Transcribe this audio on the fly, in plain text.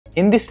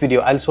In this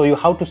video, I'll show you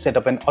how to set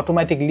up an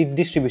automatic lead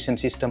distribution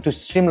system to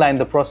streamline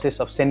the process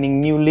of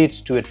sending new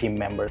leads to a team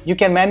member. You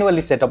can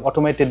manually set up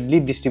automated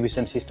lead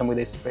distribution system with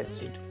a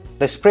spreadsheet.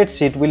 The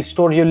spreadsheet will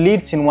store your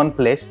leads in one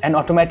place and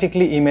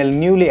automatically email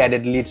newly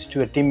added leads to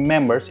your team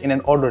members in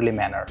an orderly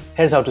manner.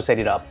 Here's how to set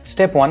it up.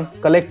 Step 1.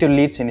 Collect your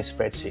leads in a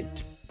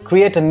spreadsheet.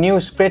 Create a new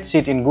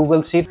spreadsheet in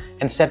Google Sheet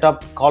and set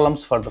up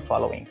columns for the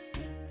following: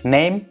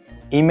 name,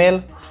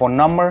 email, phone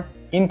number,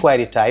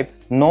 inquiry type,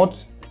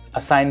 notes,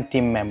 assign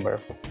team member.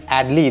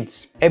 Add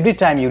leads. Every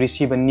time you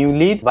receive a new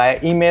lead via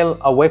email,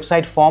 a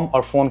website form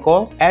or phone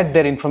call, add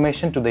their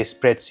information to the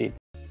spreadsheet.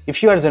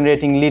 If you are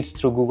generating leads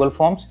through Google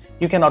Forms,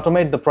 you can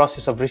automate the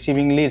process of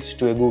receiving leads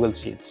to a Google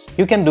Sheets.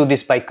 You can do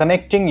this by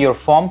connecting your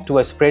form to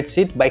a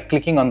spreadsheet by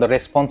clicking on the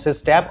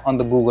Responses tab on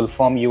the Google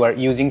form you are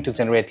using to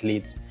generate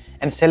leads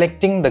and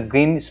selecting the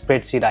green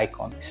spreadsheet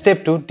icon.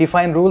 Step 2.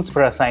 Define rules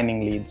for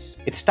assigning leads.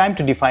 It's time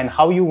to define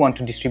how you want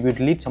to distribute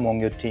leads among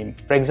your team.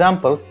 For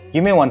example,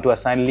 you may want to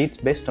assign leads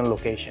based on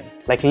location,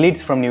 like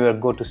leads from New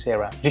York go to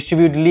Sarah.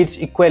 Distribute leads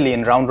equally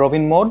in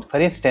round-robin mode. For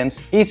instance,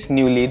 each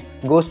new lead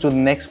goes to the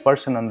next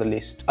person on the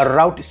list, or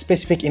route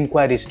specific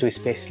inquiries to a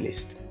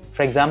specialist.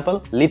 For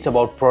example, leads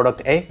about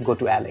product A go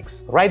to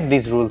Alex. Write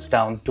these rules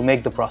down to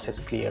make the process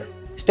clear.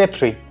 Step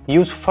 3.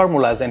 Use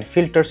formulas and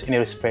filters in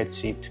your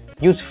spreadsheet.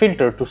 Use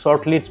filter to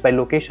sort leads by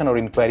location or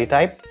inquiry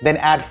type, then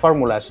add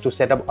formulas to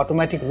set up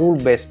automatic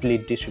rule-based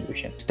lead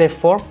distribution. Step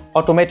 4.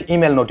 Automate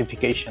email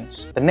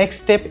notifications. The next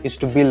step is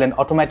to build an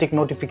automatic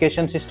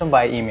notification system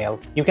by email.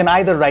 You can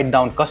either write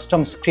down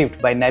custom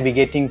script by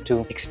navigating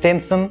to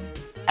Extension,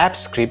 App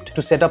Script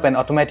to set up an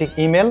automatic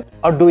email,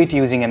 or do it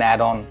using an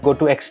add-on. Go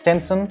to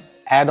Extension,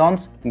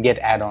 Add-ons, Get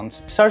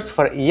Add-ons. Search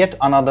for yet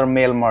another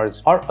mail merge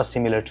or a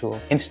similar tool.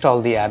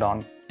 Install the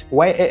add-on.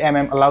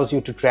 YAMM allows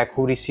you to track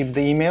who received the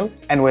email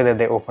and whether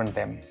they opened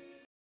them.